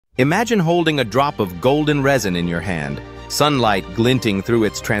Imagine holding a drop of golden resin in your hand, sunlight glinting through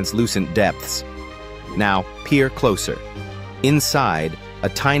its translucent depths. Now, peer closer. Inside, a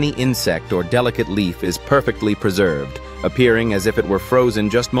tiny insect or delicate leaf is perfectly preserved, appearing as if it were frozen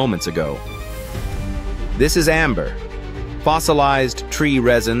just moments ago. This is amber, fossilized tree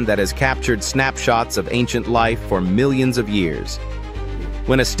resin that has captured snapshots of ancient life for millions of years.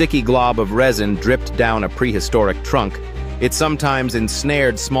 When a sticky glob of resin dripped down a prehistoric trunk, it sometimes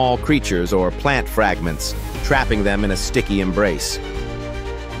ensnared small creatures or plant fragments, trapping them in a sticky embrace.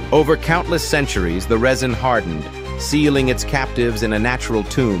 Over countless centuries, the resin hardened, sealing its captives in a natural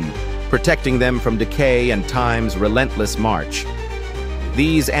tomb, protecting them from decay and time's relentless march.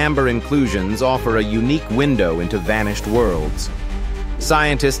 These amber inclusions offer a unique window into vanished worlds.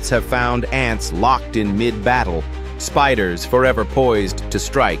 Scientists have found ants locked in mid-battle, spiders forever poised to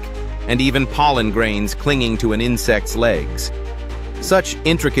strike, and even pollen grains clinging to an insect's legs. Such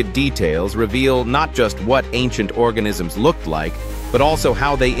intricate details reveal not just what ancient organisms looked like, but also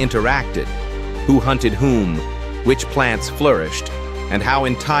how they interacted, who hunted whom, which plants flourished, and how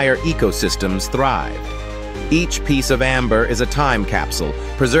entire ecosystems thrived. Each piece of amber is a time capsule,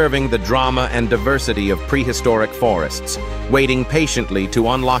 preserving the drama and diversity of prehistoric forests, waiting patiently to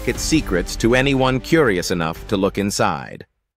unlock its secrets to anyone curious enough to look inside.